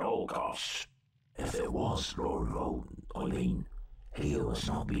avoided at all costs. If it was Lord he must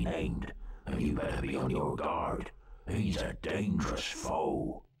not be named, and you better be on your guard. He's a dangerous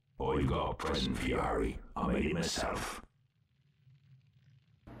foe. I've got a present for you, Harry. I made it myself.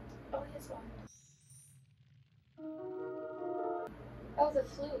 Oh, his one. Oh, the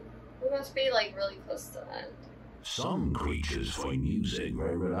flute. We must be like really close to the end. Some creatures find music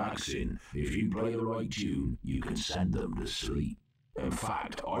very relaxing. If you play the right tune, you can send them to sleep. In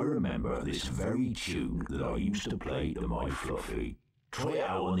fact, I remember this very tune that I used to play to my Fluffy. Try it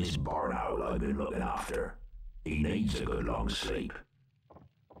out on this barn owl I've been looking after. He needs a good long sleep.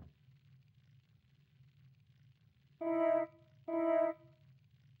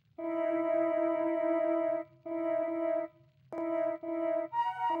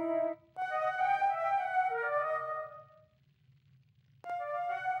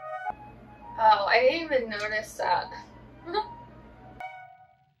 Oh, I didn't even notice that.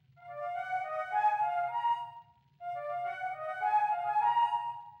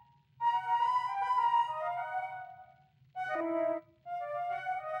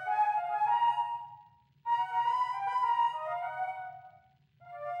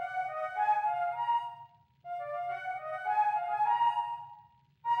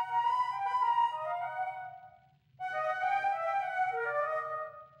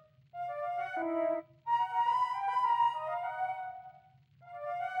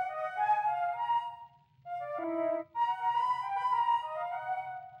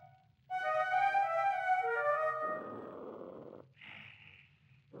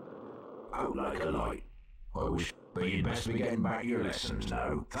 Out like a light. I wish, but you'd best be getting back to your lessons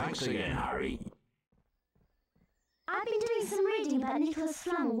now. Thanks again, Harry. I've been doing some reading about Nicholas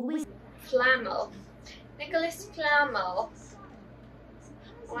Flamel, the wizard. Flamel. Nicholas Flamel.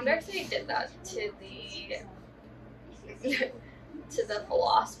 I wonder if they did that to the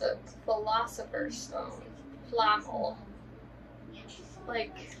Philosopher's Stone. Flamel.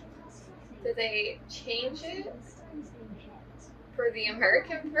 Like, did they change it for the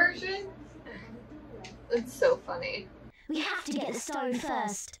American version? It's so funny. We have to get the stone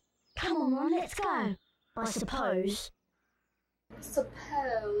first. Come on, Ron, let's go. I suppose. I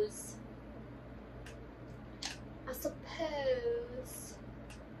suppose.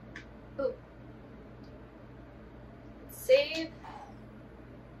 Ooh. Save.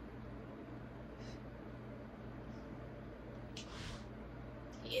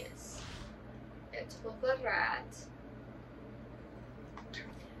 Yes. It's over rat.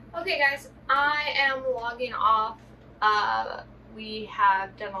 Okay guys, I am logging off. We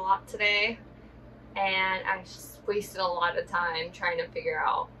have done a lot today and I just wasted a lot of time trying to figure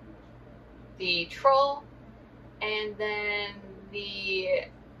out the troll and then the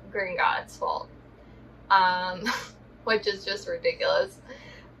Green God's fault, which is just ridiculous.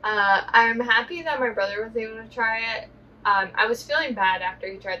 I'm happy that my brother was able to try it I was feeling bad after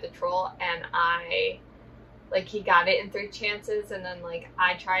he tried the troll, and he got it in 3 chances, and then like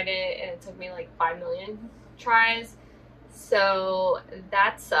I tried it and it took me like 5 million tries, so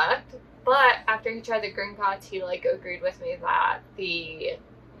that sucked. But after he tried the Gringotts, he like agreed with me that the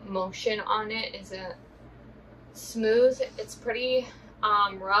motion on it isn't smooth. It's pretty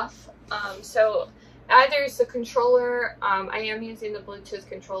rough. So either it's the controller, I am using the Bluetooth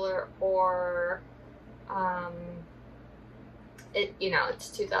controller, or it's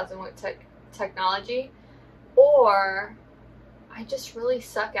 2000 watt technology, or I just really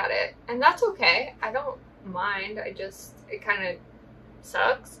suck at it, and that's okay. I don't mind. It kind of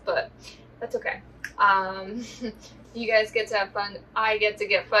sucks, but that's okay. You guys get to have fun. I get to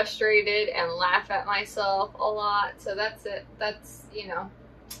get frustrated and laugh at myself a lot, so that's it. That's,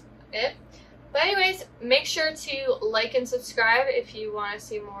 it. But anyways, make sure to like and subscribe if you want to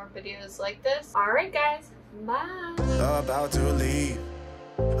see more videos like this. Alright guys, bye! About to leave,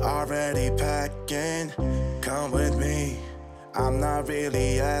 already packing. Come with me, I'm not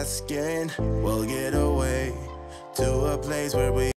really asking. We'll get away to a place where we